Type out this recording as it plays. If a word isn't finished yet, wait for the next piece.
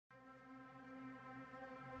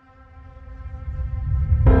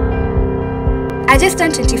I just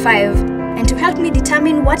turned 25, and to help me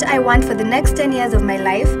determine what I want for the next 10 years of my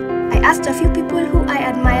life, I asked a few people who I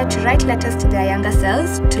admire to write letters to their younger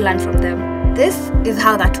selves to learn from them. This is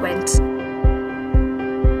how that went.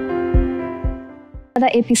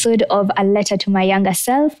 Another episode of A Letter to My Younger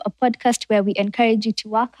Self, a podcast where we encourage you to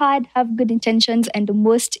work hard, have good intentions, and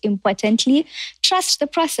most importantly, trust the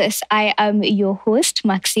process. I am your host,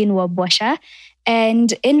 Maxine Wabosha.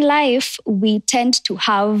 And in life, we tend to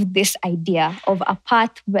have this idea of a path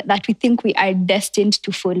that we think we are destined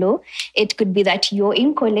to follow. It could be that you're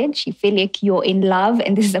in college, you feel like you're in love,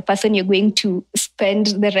 and this is the person you're going to spend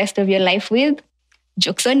the rest of your life with.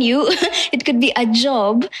 Joke's on you. It could be a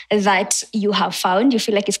job that you have found. You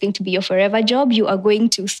feel like it's going to be your forever job. You are going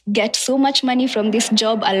to get so much money from this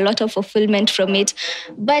job, a lot of fulfillment from it.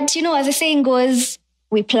 But, as the saying goes,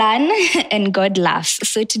 we plan and God laughs.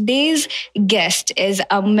 So today's guest is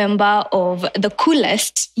a member of the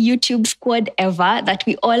coolest YouTube squad ever that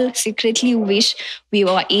we all secretly wish we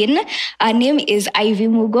were in. Her name is Ivy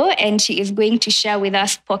Mugo, and she is going to share with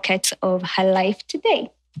us pockets of her life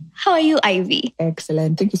today. How are you, Ivy?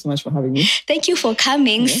 Excellent. Thank you so much for having me. Thank you for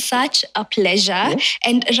coming. Yes. Such a pleasure. Yes.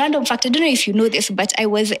 And random fact, I don't know if you know this, but I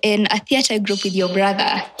was in a theatre group with your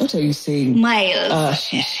brother. What are you saying? Miles. I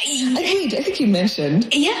think you mentioned.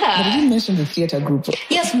 Yeah. But you didn't mention the theatre group.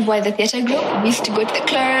 Yes, we were the theatre group. We used to go to the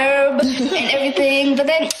club and everything. But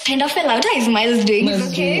then kind of fell out. How is Miles doing?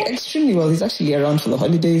 Miles doing extremely well. He's actually around for the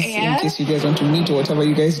holidays in case you guys want to meet or whatever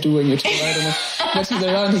you guys do when you're together. I don't know. But he's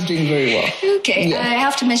around. He's doing very well. Okay. Yeah. I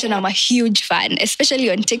have to mention I'm a huge fan,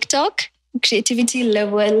 especially on TikTok. Creativity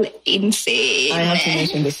level insane. I have to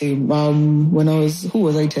mention the same. Who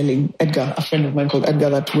was I telling? Edgar, a friend of mine called Edgar,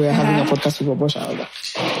 that we're having a podcast with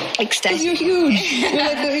Wabosha. Because you're huge.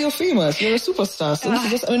 You're famous. You're a superstar. So this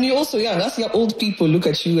is just, you also, that's your old people look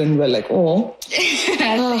at you and we're like,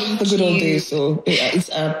 the good old days. So it's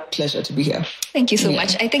a pleasure to be here. Thank you so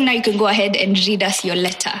much. I think now you can go ahead and read us your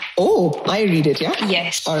letter. Oh, I read it, yeah?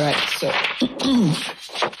 Yes. All right. So,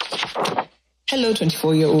 hello,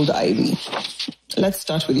 24-year-old Ivy. Let's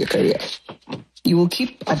start with your career. You will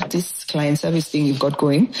keep at this client service thing you've got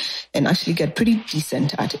going and actually get pretty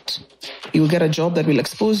decent at it. You will get a job that will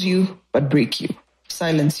expose you, but break you,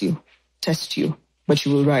 silence you, test you, but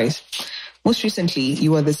you will rise. Most recently,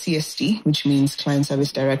 you are the CST, which means Client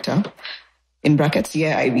Service Director. In brackets,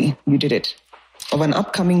 Ivy, you did it. Of an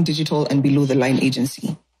upcoming digital and below-the-line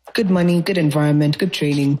agency. Good money, good environment, good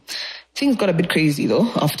training. Things got a bit crazy,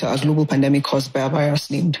 though, after a global pandemic caused by a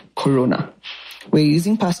virus named Corona. We're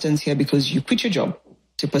using past tense here because you quit your job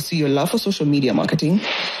to pursue your love for social media marketing.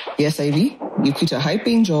 Yes, Ivy, you quit a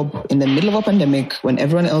high-paying job in the middle of a pandemic when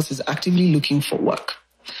everyone else is actively looking for work.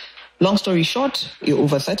 Long story short, you're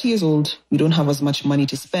over 30 years old, you don't have as much money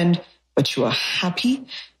to spend, but you are happy,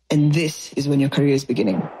 and this is when your career is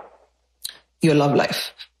beginning. Your love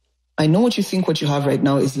life. I know what you think what you have right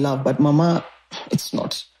now is love, but mama, it's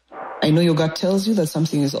not. I know your gut tells you that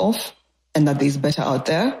something is off and that there's better out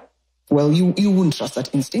there. Well, you wouldn't trust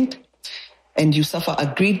that instinct. And you suffer a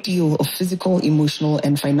great deal of physical, emotional,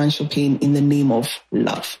 and financial pain in the name of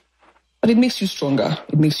love. But it makes you stronger.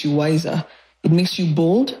 It makes you wiser. It makes you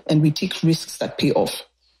bold, and we take risks that pay off.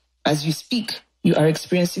 As you speak, you are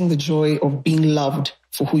experiencing the joy of being loved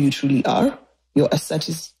for who you truly are, your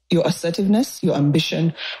assertiveness, your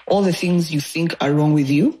ambition, all the things you think are wrong with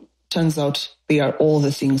you. Turns out they are all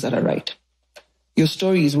the things that are right. Your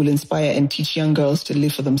stories will inspire and teach young girls to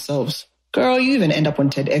live for themselves. Girl, you even end up on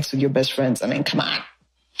TEDx with your best friends. I mean, come on.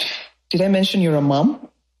 Did I mention you're a mom?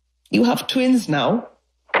 You have twins now.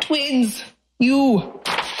 Twins!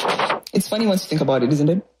 It's funny once you think about it, isn't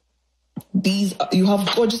it? You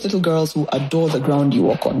have gorgeous little girls who adore the ground you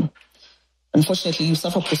walk on. Unfortunately, you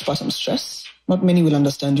suffer postpartum stress. Not many will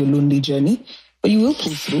understand your lonely journey, but you will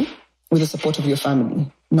pull through with the support of your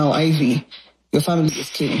family. Now, Ivy, your family is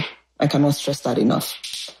king. I cannot stress that enough.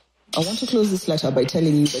 I want to close this letter by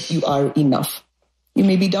telling you that you are enough. You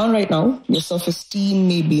may be down right now. Your self-esteem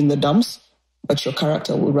may be in the dumps, but your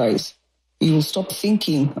character will rise. You will stop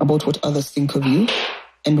thinking about what others think of you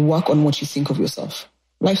and work on what you think of yourself.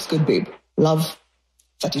 Life's good, babe. Love,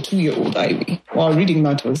 32-year-old Ivy. Wow, reading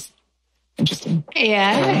that was interesting.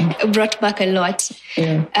 Brought back a lot.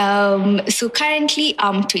 So currently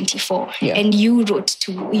I'm 24 and you wrote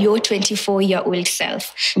to your 24-year-old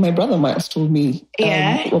self. My brother Miles told me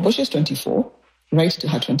Wabosha is 24. Write to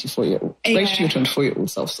her 24-year-old. Write to your 24-year-old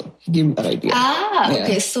self. So he gave me that idea.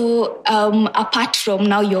 Okay. So apart from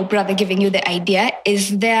now your brother giving you the idea,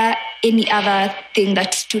 is there any other thing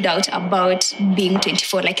that stood out about being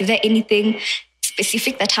 24? Like, is there anything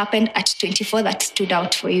specific that happened at 24 that stood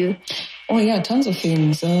out for you? Oh, yeah, tons of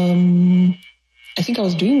things. I think I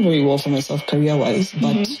was doing very well for myself career-wise,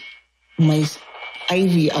 but my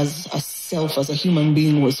Ivy as a self, as a human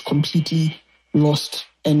being, was completely lost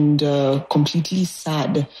and completely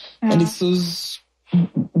sad. And it's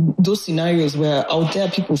those scenarios where out there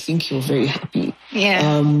people think you're very happy.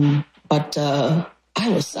 But I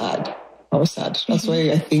was sad. That's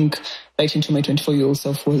why I think writing to my 24-year-old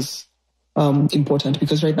self was important,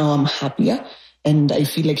 because right now I'm happier. And I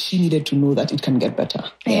feel like she needed to know that it can get better.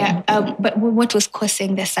 But what was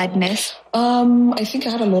causing the sadness? I think I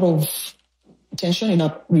had a lot of tension in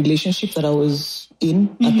a relationship that I was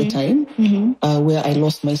in at the time, where I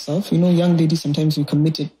lost myself. You know, young ladies, sometimes we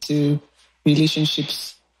committed to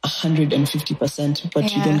relationships 150%,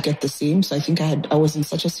 but you don't get the same. So I think I was in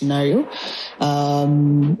such a scenario,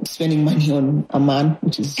 spending money on a man,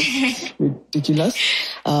 which is ridiculous.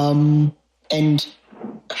 And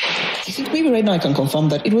I think maybe right now I can confirm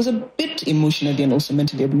that it was a bit emotionally and also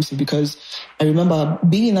mentally abusive, because I remember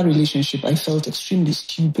being in that relationship, I felt extremely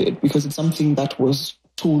stupid because it's something that was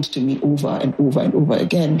told to me over and over and over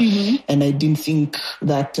again. And I didn't think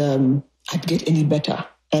that I'd get any better.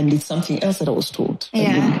 And it's something else that I was told.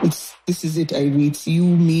 This is it, Ivy. It's you,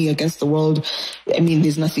 me against the world. I mean,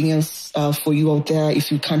 there's nothing else for you out there.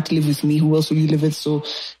 If you can't live with me, who else will you live with? So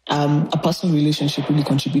a personal relationship really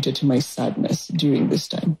contributed to my sadness during this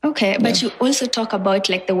time. Okay, but you also talk about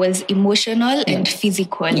like there was emotional and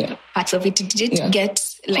physical parts of it. Did it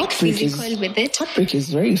get like physical with it? Heartbreak is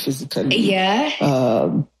very physically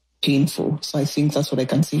painful. So I think that's what I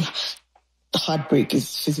can say. Heartbreak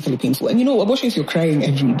is physically painful. And you know, Wabosha, if you're crying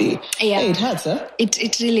every day, it hurts, huh?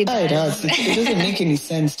 It really does. It hurts. It doesn't make any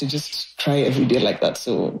sense to just cry every day like that.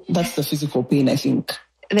 So that's the physical pain, I think,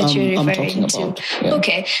 that you're referring to.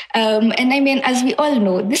 Okay. And I mean, as we all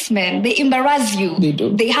know, these men, they embarrass you. They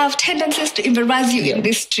do. They have tendencies to embarrass you in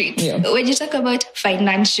the streets. When you talk about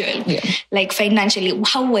financial, like financially,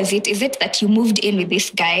 how was it? Is it that you moved in with this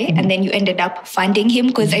guy and then you ended up funding him?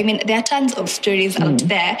 Because I mean, there are tons of stories out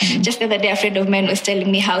there. Just the other day, a friend of mine was telling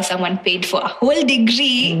me how someone paid for a whole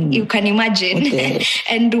degree, you can imagine,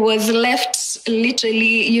 and was left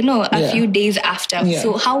literally, you know, a few days after.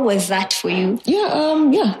 So how was that for you?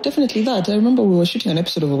 Yeah, definitely that. I remember we were shooting an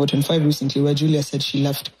episode of Over 25 recently where Julia said she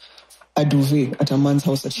left a duvet at a man's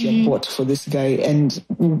house that she had bought for this guy. And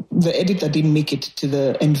the edit that didn't make it to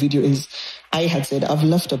the end video is I had said, I've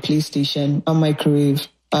left a PlayStation, a microwave,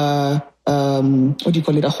 what do you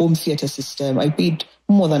call it, a home theater system. I paid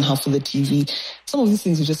more than half of the TV. Some of these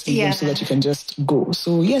things you just leave them so that you can just go.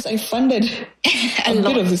 So yes, I funded a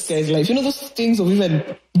bit of this guy's life. You know, those things of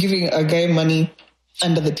even giving a guy money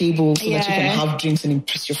under the table so that you can have drinks and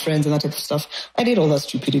impress your friends and that type of stuff. I did all that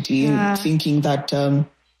stupidity, thinking that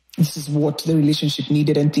this is what the relationship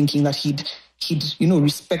needed, and thinking that he'd you know,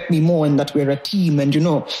 respect me more and that we're a team. And, you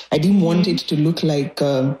know, I didn't want it to look like,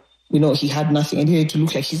 you know, he had nothing. I needed it to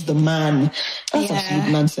look like he's the man. That's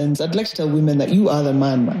absolute nonsense. I'd like to tell women that you are the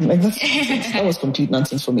man. Like that was complete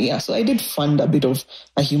nonsense for me. Yeah. So I did fund a bit of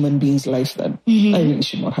a human being's life that I really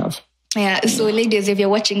should not have. Yeah, so ladies, if you're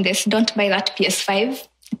watching this, don't buy that PS5.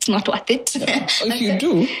 It's not worth it. If you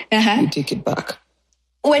do, you take it back.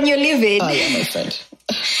 When you're leaving. Yeah, my friend.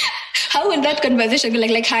 How would that conversation go?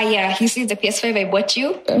 Like, hi, he sees the PS5 I bought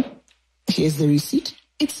you. Here's the receipt.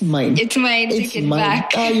 It's mine. It's mine. Take it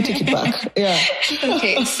back. You take it back. Yeah.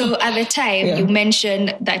 Okay, so at the time, you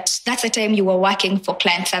mentioned that that's the time you were working for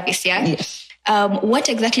client service, Yes. What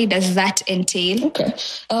exactly does that entail? Okay.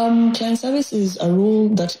 Client service is a role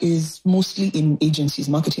that is mostly in agencies,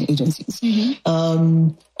 marketing agencies.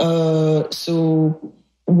 So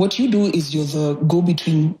what you do is you're the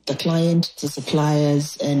go-between the client, the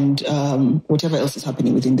suppliers, and whatever else is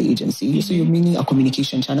happening within the agency. So you're meaning a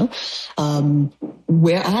communication channel.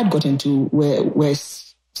 Where I had gotten to, where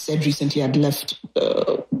said recently I'd left,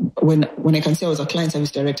 when I can say I was a client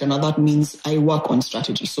service director, now that means I work on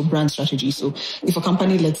strategy, so brand strategy. So if a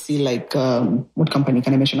company, let's say like, what company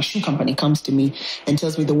can I mention? A shoe company comes to me and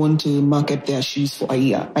tells me they want to market their shoes for a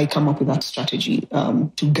year. I come up with that strategy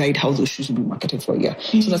to guide how those shoes will be marketed for a year.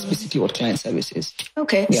 So that's basically what client service is.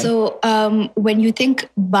 Okay. Yeah. So when you think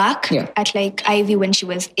back at like Ivy when she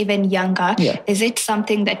was even younger, is it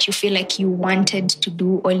something that you feel like you wanted to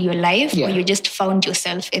do all your life, or you just found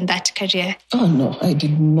yourself in that career? Oh no, I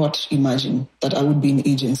did not imagine that I would be in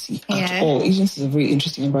agency at all. Agency is a very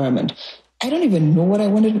interesting environment. I don't even know what I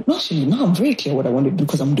wanted. Actually, now I'm very clear what I wanted to do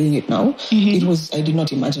because I'm doing it now. I did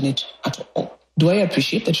not imagine it at all. Do I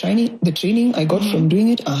appreciate the training I got from doing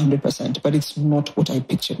it? 100%, but it's not what I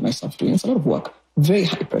pictured myself doing. It's a lot of work. Very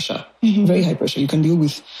high pressure. Very high pressure. You can deal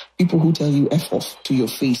with people who tell you F off to your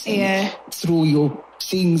face and throw your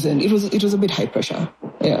things, and it was a bit high pressure.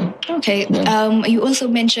 Yeah. Okay. Yeah. You also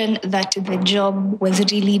mentioned that the job was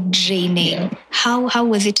really draining. Yeah. How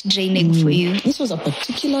was it draining for you? This was a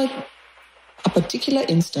particular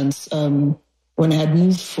instance when I had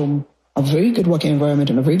moved from a very good working environment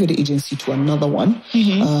and a very good agency to another one,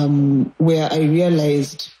 where I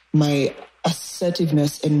realized my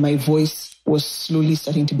assertiveness and my voice was slowly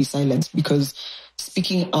starting to be silenced, because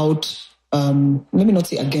speaking out, let me not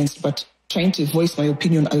say against, but trying to voice my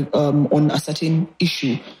opinion on a certain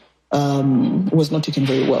issue was not taken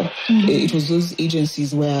very well. It was those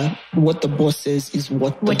agencies where what the boss says is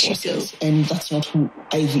what the boss says, and that's not who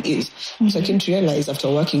Ivy is. So I came to realize after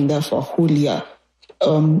working there for a whole year,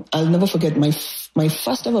 I'll never forget my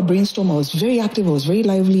first ever brainstorm. I was very active. I was very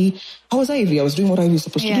lively. I was Ivy. I was doing what Ivy was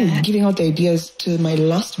supposed to do, giving out the ideas, to my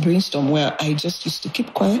last brainstorm where I just used to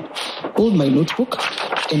keep quiet, hold my notebook,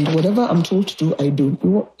 and whatever I'm told to do, I do.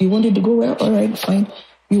 You wanted to go where? All right, fine.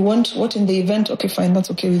 You want what in the event? Okay, fine. That's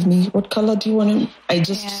okay with me. What color do you want? I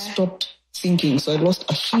just stopped thinking. So I lost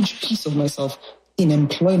a huge piece of myself in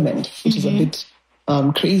employment, which is a bit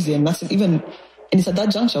crazy. And that's and it's at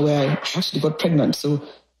that juncture where I actually got pregnant. So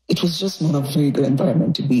it was just not a very good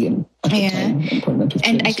environment to be in at the time. Employment with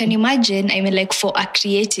and I can imagine, I mean, like for a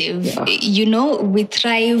creative, we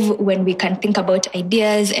thrive when we can think about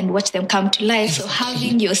ideas and watch them come to life. So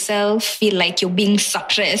having yourself feel like you're being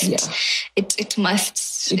suppressed, it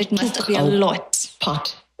must be a lot.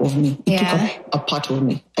 Part of me. It took up a part of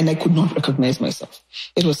me, and I could not recognize myself.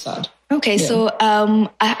 It was sad. Okay, so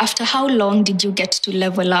after how long did you get to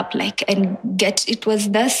level up, and get, it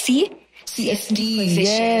was the CSD position?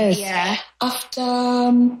 Yes. Yeah. After,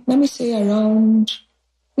 let me say around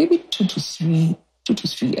maybe 2 to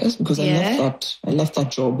 3 years, because I left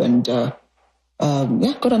that job and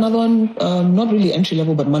got another one, not really entry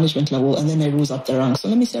level, but management level. And then I rose up the ranks. So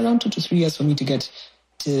let me say around 2 to 3 years for me to get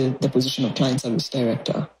to the position of client service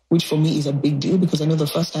director, which for me is a big deal, because I know the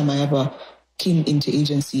first time I ever came into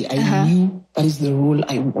agency, I knew that is the role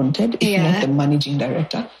I wanted, if not the managing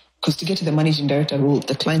director. Because to get to the managing director role,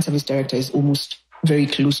 the client service director is almost very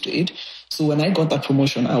close to it. So when I got that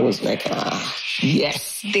promotion, I was like,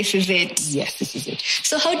 yes. This is it. Yes, this is it.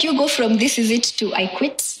 So how do you go from this is it to I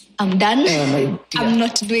quit, I'm done, I'm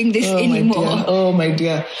not doing this anymore? Oh my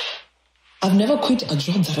dear. I've never quit a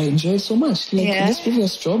job that I enjoyed so much. Like this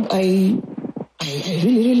previous job, I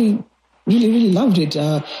really, really, really loved it.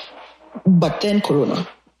 But then Corona,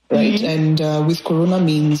 right? And with Corona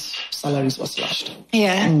means salaries were slashed.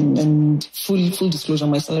 Yeah. And full disclosure,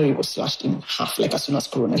 my salary was slashed in half, like as soon as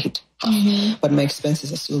Corona hit. Half. But my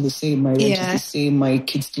expenses are still the same. My rent is the same. My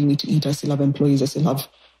kids still need to eat. I still have employees. I still have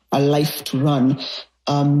a life to run.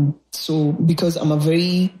 So because I'm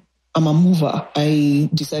a mover, I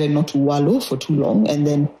decided not to wallow for too long. And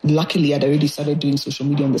then luckily I'd already started doing social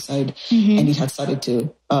media on the side, and it had started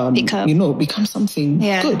to, become something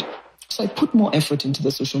good. So I put more effort into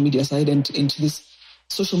the social media side and into this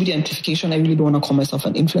social media amplification. I really don't want to call myself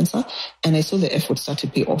an influencer. And I saw the effort start to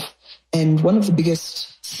pay off. And one of the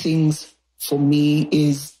biggest things for me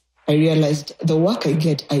is I realized the work I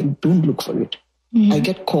get, I don't look for it. I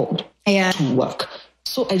get called to work.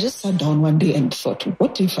 So I just sat down one day and thought,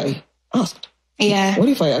 what if I asked? What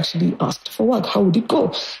if I actually asked for work? How would it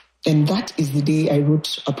go? And that is the day I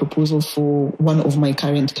wrote a proposal for one of my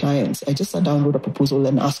current clients. I just sat down, wrote a proposal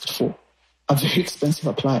and asked for a very expensive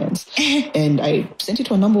appliance. And I sent it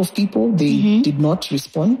to a number of people. They did not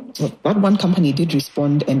respond. So that one company did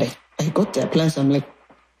respond, and I got the appliance. I'm like,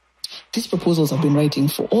 these proposals I've been writing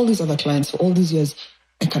for all these other clients for all these years,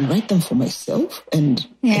 I can write them for myself and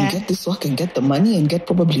get this work and get the money and get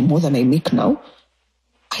probably more than I make now.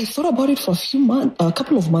 I thought about it for a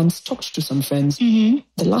couple of months, talked to some friends. The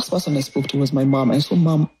last person I spoke to was my mom. I said,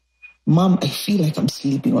 Mom, I feel like I'm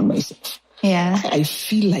sleeping on myself. I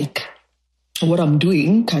feel like what I'm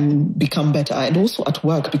doing can become better. And also at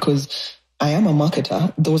work, because I am a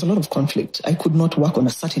marketer, there was a lot of conflict. I could not work on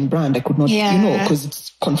a certain brand. I could not, because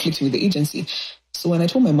it's conflicting with the agency. So when I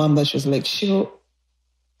told my mom that, she was like, Shiro,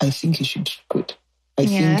 I think you should quit. I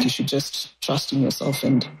think you should just trust in yourself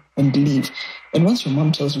and leave. And once your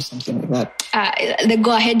mom tells you something like that, the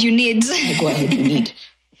go-ahead you need. The go-ahead you need.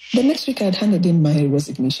 The next week I had handed in my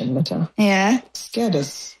resignation letter. Scared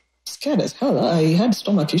as hell. I had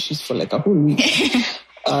stomach issues for like a whole week.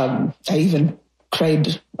 I even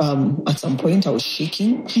cried at some point. I was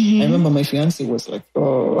shaking. I remember my fiance was like,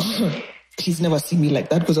 oh, he's never seen me like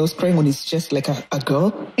that, because I was crying on his chest like a girl.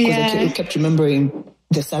 Because I kept remembering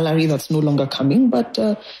the salary that's no longer coming, but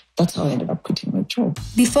that's how I ended up quitting my job.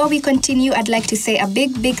 Before we continue, I'd like to say a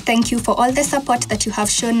big thank you for all the support that you have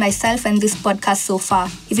shown myself and this podcast so far.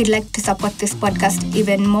 If you'd like to support this podcast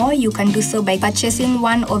even more, you can do so by purchasing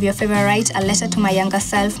one of your favorite A Letter to My Younger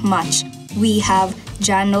Self merch. We have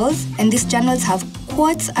journals, and these journals have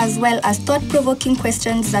quotes as well as thought-provoking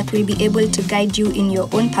questions that will be able to guide you in your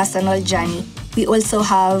own personal journey. We also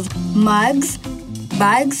have mugs,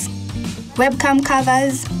 bags, webcam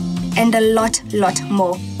covers, and a lot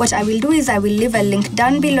more. What I will do is I will leave a link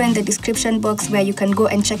down below in the description box where you can go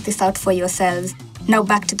and check this out for yourselves. Now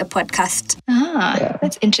back to the podcast.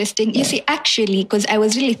 That's interesting. You see, actually, because I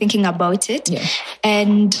was really thinking about it,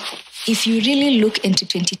 and if you really look into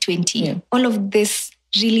 2020, all of this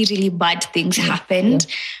really bad things happened.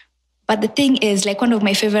 But the thing is, like, one of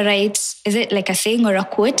my favorites, is it like a saying or a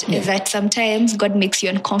quote, is that sometimes God makes you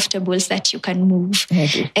uncomfortable so that you can move.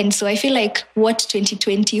 And so I feel like what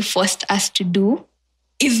 2020 forced us to do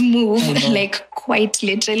is move, like quite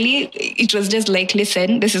literally. It was just like,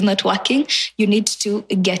 listen, this is not working. You need to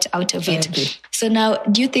get out of it. So now,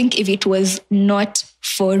 do you think if it was not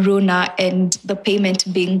for Rona and the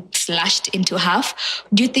payment being slashed into half,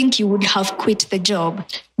 do you think you would have quit the job?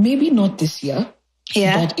 Maybe not this year.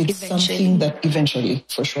 But it's something that eventually,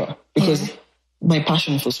 for sure, because my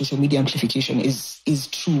passion for social media amplification is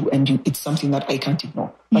true, and it's something that I can't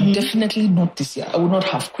ignore. But definitely not this year. I would not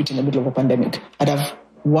have quit in the middle of a pandemic. I'd have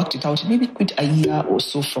worked it out, maybe quit a year or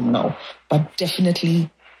so from now. But definitely,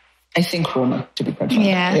 I think Rona, to be quite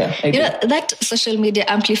frank. You know, that social media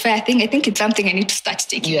amplifier thing, I think it's something I need to start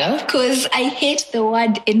taking up, because I hate the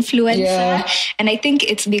word influencer. And I think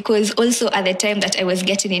it's because also at the time that I was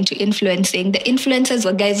getting into influencing, the influencers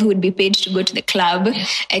were guys who would be paid to go to the club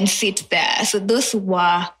and sit there. So those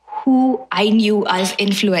were who I knew as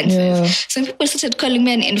influencers. So people started calling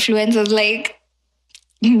me an influencer. I was like,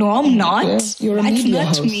 no, I'm not. You're a That's media not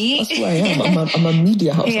house. me. That's who I am. I'm a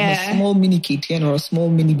media house. I'm a small mini KTN or a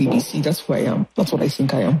small mini BBC. That's who I am. That's what I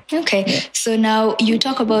think I am. Okay. So now you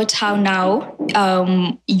talk about how now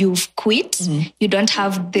you've quit. You don't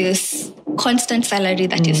have this constant salary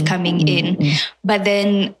that is coming in. But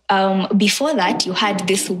then before that, you had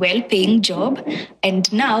this well-paying job.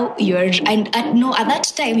 And now at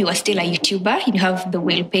that time, you were still a YouTuber. You have the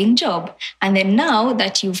well-paying job. And then now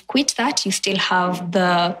that you've quit that, you still have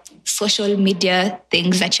the social media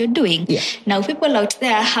things that you're doing. Now, people out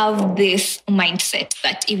there have this mindset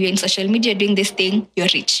that if you're in social media doing this thing, you're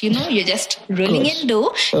rich. You know, you're just rolling in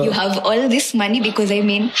dough. You have all this money because, I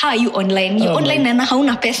mean, how are you online? You're online and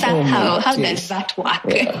hauna pesa. How does that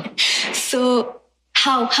work? So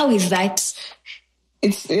how is that?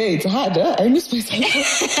 It's hard. I miss my salary.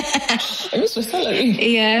 I miss my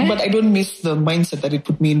salary. But I don't miss the mindset that it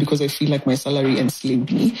put me in, because I feel like my salary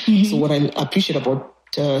enslaved me. So what I appreciate about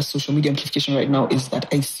social media amplification right now is that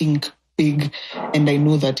I think big, and I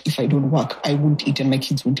know that if I don't work, I won't eat and my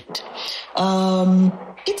kids won't eat.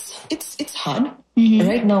 It's hard.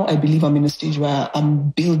 Right now, I believe I'm in a stage where I'm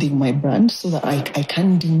building my brand so that I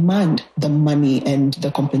can demand the money and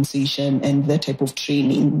the compensation and that type of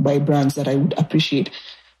training by brands that I would appreciate.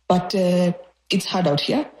 But it's hard out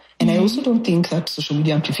here. And I also don't think that social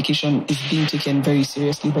media amplification is being taken very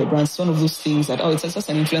seriously by brands. It's one of those things that, it's just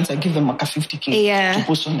an influencer, give them like a 50K to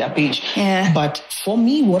post on their page. But for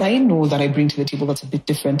me, what I know that I bring to the table that's a bit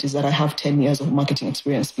different is that I have 10 years of marketing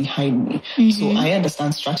experience behind me. So I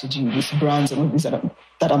understand strategy with brands and what it is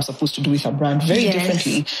that I'm supposed to do with a brand very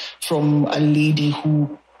differently from a lady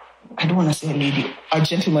who, I don't want to say a lady, a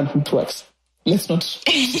gentleman who twerks. Let's not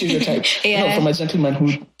stereotype. No, from a gentleman who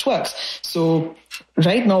twerks. So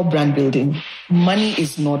right now, brand building, money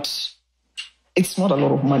is it's not a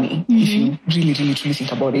lot of money if you really truly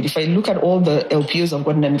think about it. If I look at all the LPOs I've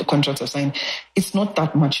gotten and the contracts I've signed, it's not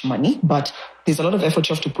that much money, but there's a lot of effort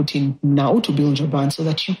you have to put in now to build your brand so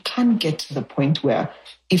that you can get to the point where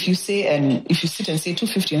if you sit and say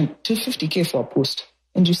 250K for a post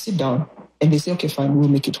and you sit down and they say, okay, fine, we'll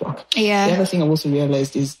make it work. The other thing I've also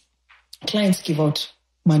realized is clients give out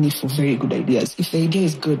money for very good ideas. If the idea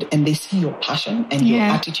is good and they see your passion and your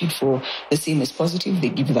attitude for the same is positive, they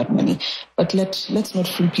give you that money. But let's not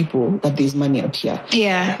fool people that there's money out here.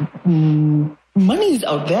 Money is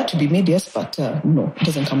out there to be made, yes, but no, it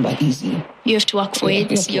doesn't come that easy. You have to work for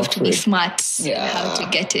it. You have to be smart how to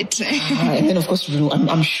get it. And then, of course,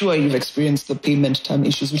 I'm sure you've experienced the payment term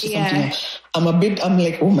issues, which is something I'm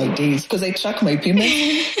like, oh my days, because I track my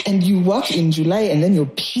payments and you work in July and then you're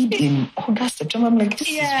paid in August, September. I'm like, this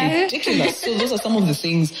is ridiculous. So those are some of the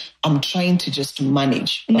things I'm trying to just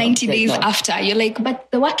manage. 90 days now. After, you're like, but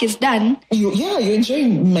the work is done. You're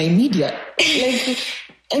enjoying my media. Like,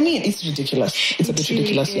 I mean, it's ridiculous. It's a bit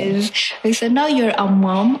ridiculous, yeah. Like, so now you're a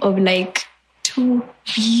mom of like 2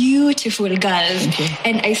 beautiful girls.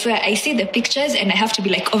 And I swear, I see the pictures and I have to be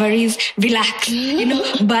like, ovaries, relax. You know,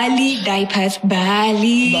 Bali diapers,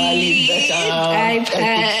 Bali diapers.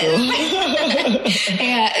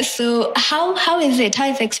 Yeah. So how is it? How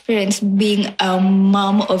is the experience being a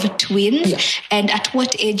mom of twins? Yeah. And at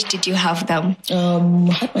what age did you have them?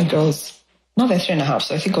 I had my girls, now they're 3.5.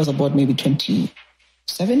 So I think I was about maybe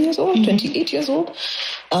 27 years old, 28 years old.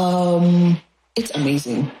 It's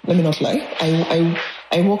amazing. Let me not lie.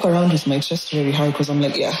 I walk around with my chest very high because I'm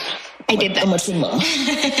like, yeah, I did that. I'm a twin mom.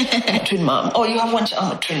 I'm a twin mom. Oh, you have one child?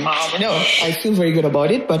 I'm a twin mom. You know, I feel very good about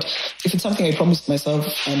it. But if it's something I promised myself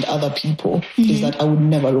and other people, is that I would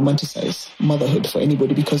never romanticize motherhood for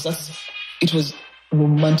anybody, because it was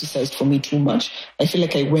romanticized for me too much. I feel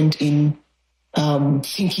like I went in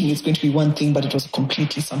thinking it's going to be one thing, but it was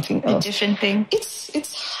completely something else. A different thing.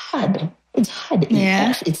 It's hard. It's hard.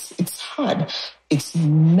 Yeah. It's hard. It's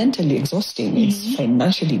mentally exhausting. It's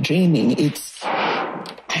financially draining. It's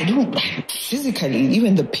physically,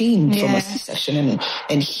 even the pain from a C-section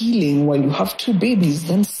and healing while you have 2 babies,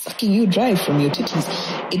 then sucking you dry from your titties.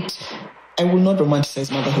 I will not romanticize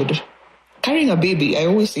motherhood. Carrying a baby, I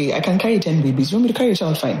always say, I can carry 10 babies. You want me to carry a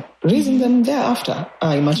child? Fine. Raising them thereafter,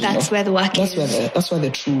 I imagine. That's where the work is. That's where the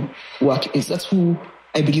true work is. That's who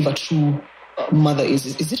I believe a true mother is.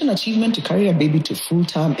 Is it an achievement to carry a baby to full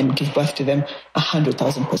term and give birth to them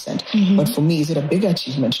 100,000%? But for me, is it a bigger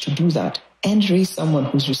achievement to do that and raise someone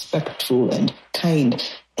who's respectful and kind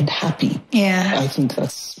and happy? Yeah. I think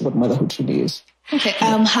that's what motherhood truly is. Okay.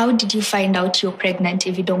 How did you find out you're pregnant,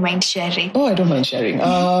 if you don't mind sharing? Oh, I don't mind sharing.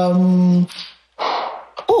 Oh,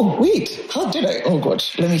 wait. How did I? Oh, God.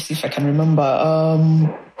 Let me see if I can remember.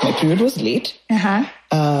 My period was late.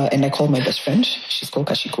 And I called my best friend. She's called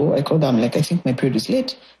Kashiko. I called her. I'm like, I think my period is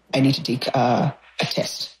late. I need to take a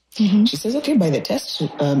test. She says, okay, buy the test.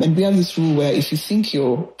 And we have this rule where if you think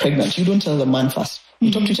you're pregnant, you don't tell the man first.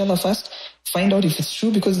 You talk to each other first, find out if it's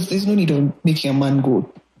true, because there's no need of making a man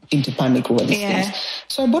go into panic over these things.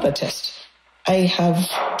 So I bought a test. I have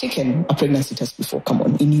taken a pregnancy test before. Come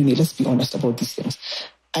on, in uni, let's be honest about these things.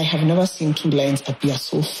 I have never seen 2 lines appear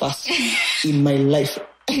so fast in my life.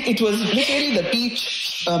 It was literally the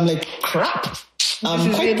beach. I'm like, crap.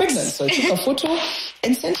 I'm quite pregnant. So I took a photo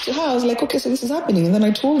and sent it to her. I was like, okay, so this is happening. And then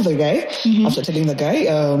I told the guy, after telling the guy,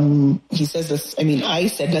 he says this, I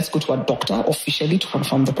said, let's go to a doctor officially to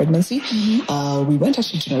confirm the pregnancy. We went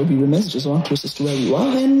actually to Nairobi Women's, which is one closest to where we were.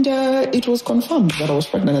 And it was confirmed that I was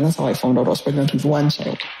pregnant. And that's how I found out I was pregnant with 1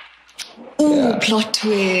 child. Oh, plot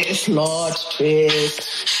twist. Plot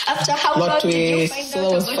twist. After how long did you find out? So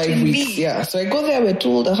that was 5 weeks. Yeah. So I go there, we're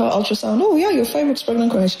told her ultrasound. Oh yeah, you're 5 weeks pregnant.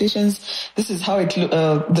 Congratulations. This is how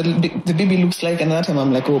the baby looks like. And at that time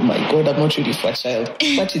I'm like, oh my God, I'm not ready for a child.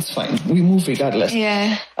 But it's fine. We move regardless.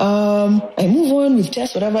 Yeah. I move on with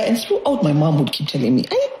tests, whatever. And throughout, my mom would keep telling me,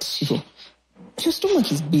 Chico, your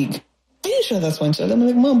stomach is big. Are you sure that's 1 child? I'm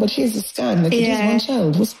like, Mom, but here's the scan. Like, it is 1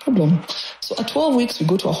 child. What's the problem? So at 12 weeks, we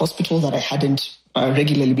go to a hospital that I hadn't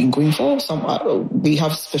regularly been going for. They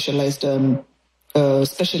have specialized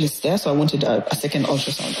specialists there. So I wanted a second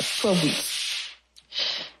ultrasound at 12 weeks.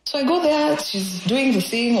 So I go there. She's doing the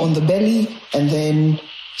thing on the belly. And then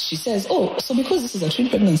she says, oh, so because this is a twin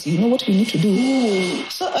pregnancy, you know what we need to do? Ooh.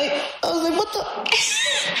 So I was like, what the?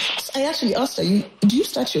 So I actually asked her, do you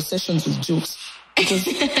start your sessions with jokes? Because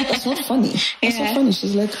that's not funny. That's not funny.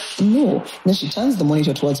 She's like, no. Then she turns the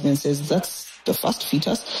monitor towards me and says, that's the first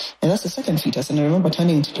fetus and that's the second fetus. And I remember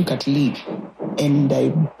turning to look at Lee and I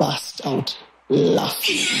burst out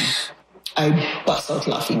laughing. Laughed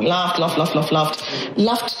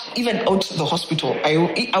even out the hospital. I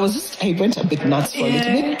went a bit nuts for a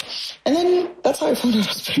little bit. And then that's how I found out I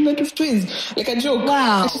was pregnant with twins. Like a joke.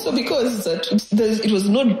 Wow. So because it was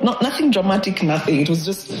nothing dramatic, nothing. It was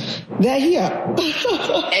just, they're here.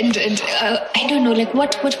 and I don't know, like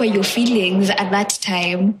what were your feelings at that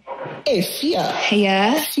time? Hey, fear.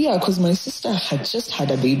 Yeah. Fear, because my sister had just had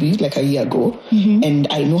a baby like a year ago. And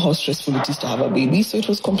I know how stressful it is to have a baby. So it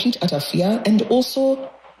was complete utter fear. And also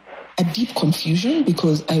a deep confusion,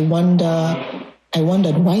 because I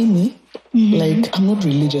wondered why me? Like, I'm not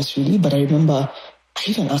religious really, but I remember I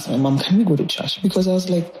even asked my mom, can we go to church? Because I was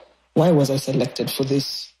like, why was I selected for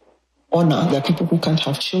this honor? There are people who can't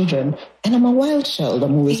have children. And I'm a wild child.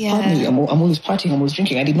 I'm always partying. I'm always partying. I'm always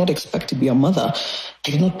drinking. I did not expect to be a mother. I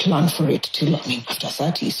did not plan for it till after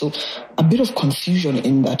 30. So a bit of confusion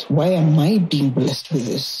in that. Why am I being blessed with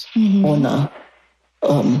this honor?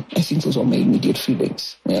 I think those were my immediate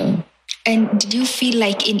feelings. Yeah. And did you feel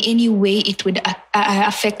like in any way it would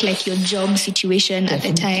affect like your job situation at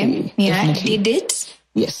the time? Yeah, definitely. did it?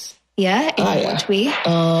 Yes. Yeah, in what way?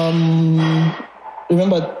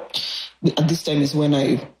 Remember, at this time is when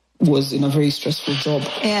I was in a very stressful job.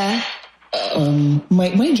 Yeah.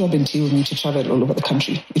 My job entailed me to travel all over the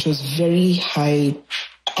country. It was very high.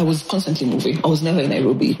 I was constantly moving. I was never in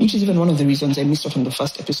Nairobi, which is even one of the reasons I missed out on the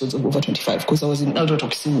first episodes of Over 25, because I was in Eldoret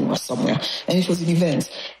or somewhere, and it was in events,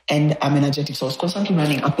 and I'm energetic, so I was constantly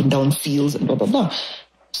running up and down fields and blah, blah, blah.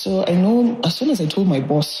 So I know as soon as I told my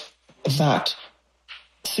boss that,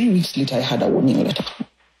 3 weeks later, I had a warning letter.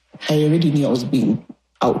 I already knew I was being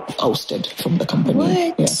ousted from the company.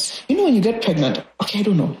 What? Yeah. You know, when you get pregnant, okay, I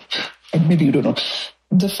don't know. Maybe you don't know.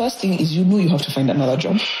 The first thing is you have to find another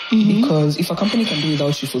job, because if a company can do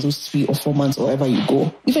without you for those 3 or 4 months or wherever you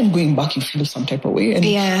go, even going back, you feel some type of way. And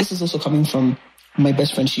this is also coming from my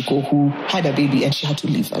best friend Shiko, who had a baby and she had to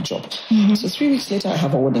leave that job. So 3 weeks later, I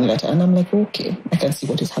have a warning letter, and I'm like, okay, I can see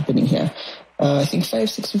what is happening here. I think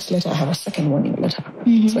 5-6 weeks later, I have a second warning letter.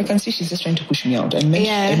 So I can see she's just trying to push me out. I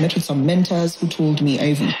met with some mentors who told me,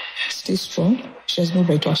 Ivy, stay strong. She has no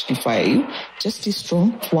right to actually fire you. Just stay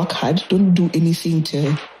strong, work hard. Don't do anything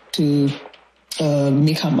to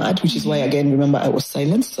make her mad, which is why, again, remember, I was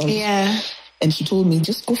silenced. So and he told me,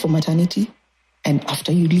 just go for maternity, and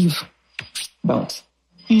after you leave, bounce.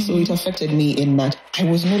 So it affected me in that I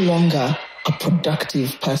was no longer a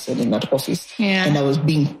productive person in that office. And I was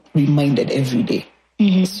being reminded every day.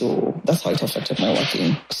 So that's how it affected my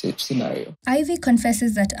working scenario. Ivy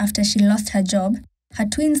confesses that after she lost her job, her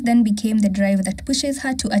twins then became the drive that pushes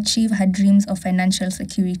her to achieve her dreams of financial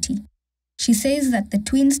security. She says that the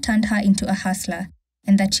twins turned her into a hustler,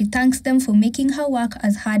 and that she thanks them for making her work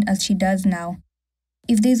as hard as she does now.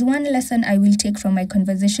 If there's one lesson I will take from my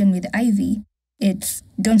conversation with Ivy, it's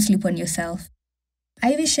don't sleep on yourself.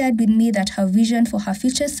 Ivy shared with me that her vision for her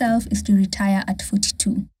future self is to retire at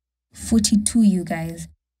 42. 42, you guys.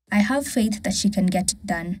 I have faith that she can get it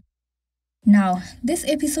done. Now, this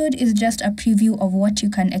episode is just a preview of what you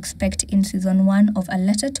can expect in season 1 of A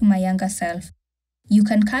Letter to My Younger Self. You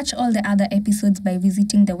can catch all the other episodes by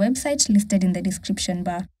visiting the website listed in the description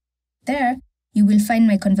bar. There, you will find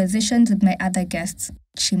my conversations with my other guests,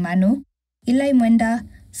 Chimano, Eli Mwenda,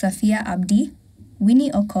 Safia Abdi, Winnie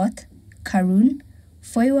Okoth, Karun,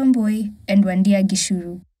 Foy Wamboi, and Wandia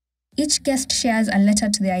Gishuru. Each guest shares a letter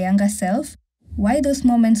to their younger self, why those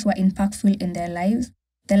moments were impactful in their lives,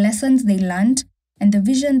 the lessons they learned, and the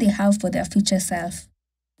vision they have for their future self.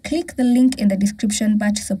 Click the link in the description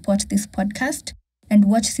bar to support this podcast and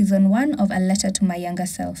watch season 1 of A Letter to My Younger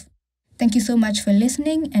Self. Thank you so much for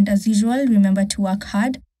listening, and as usual, remember to work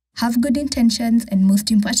hard, have good intentions, and most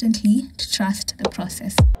importantly, to trust the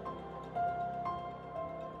process.